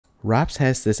ropz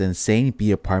has this insane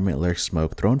B apartment lurk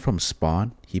smoke thrown from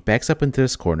spawn. He backs up into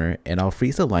this corner, and I'll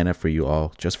freeze the lineup for you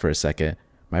all just for a second.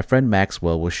 My friend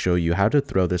Maxwell will show you how to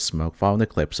throw this smoke following the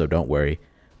clip, so don't worry.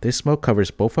 This smoke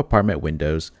covers both apartment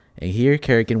windows, and here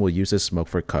Kerrigan will use this smoke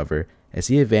for cover as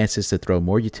he advances to throw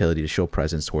more utility to show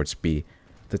presence towards B.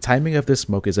 The timing of this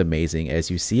smoke is amazing as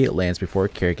you see it lands before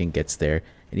Kerrigan gets there,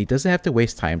 and he doesn't have to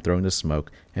waste time throwing the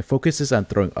smoke and focuses on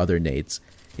throwing other nades.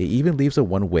 It even leaves a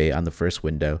one-way on the first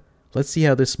window. Let's see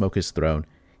how this smoke is thrown.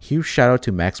 Huge shout out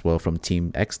to Maxwell from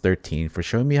Team X13 for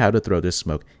showing me how to throw this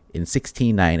smoke in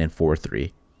 16-9 and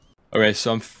 4-3. Okay,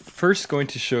 so I'm first going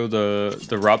to show the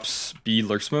ropz B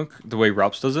lurk smoke the way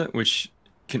ropz does it, which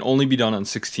can only be done on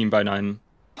 16 by 9,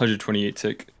 128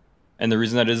 tick. And the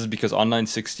reason that is because on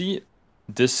 960,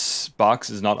 this box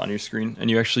is not on your screen, and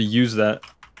you actually use that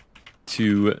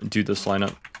to do this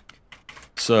lineup.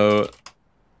 So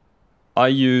I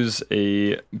use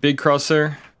a big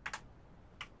crosshair.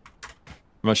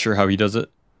 I'm not sure how he does it.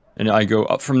 And I go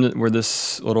up from where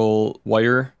this little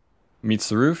wire meets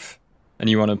the roof, and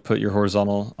you want to put your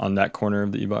horizontal on that corner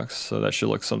of the E-box. So that should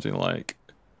look something like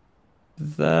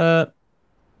that.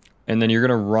 And then you're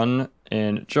going to run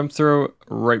and jump throw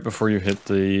right before you hit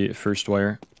the first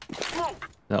wire.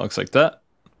 That looks like that.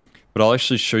 But I'll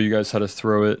actually show you guys how to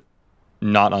throw it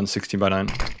not on 16 by 9.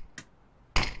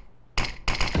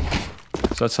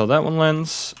 So that's how that one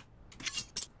lands.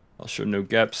 I'll show no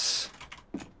gaps.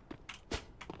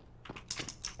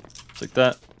 Just like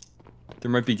that. There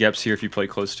might be gaps here if you play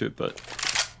close to it, but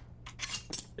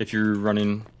if you're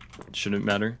running, it shouldn't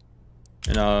matter.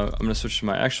 And I'm going to switch to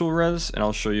my actual res, and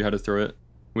I'll show you how to throw it,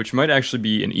 which might actually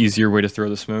be an easier way to throw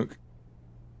the smoke.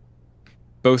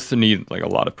 Both need like a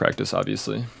lot of practice,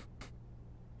 obviously.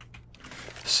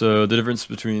 So the difference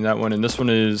between that one and this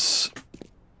one is,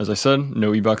 as I said,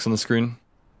 no E-box on the screen.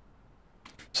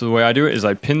 So the way I do it is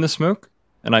I pin the smoke,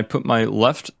 and I put my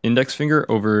left index finger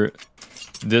over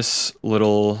this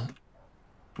little,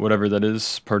 whatever that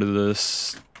is, part of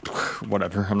this,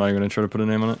 whatever, I'm not even going to try to put a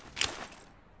name on it.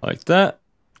 Like that.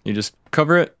 You just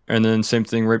cover it, and then same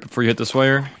thing right before you hit this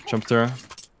wire, jump throw.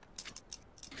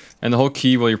 And the whole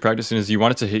key while you're practicing is you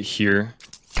want it to hit here,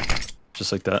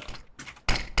 just like that.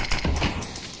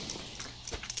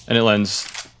 And it lands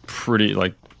pretty,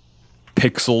 like,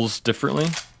 pixels differently,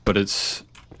 but it's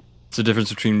the difference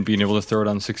between being able to throw it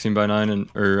on 16 by 9 and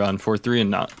or on 4-3 and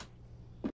not.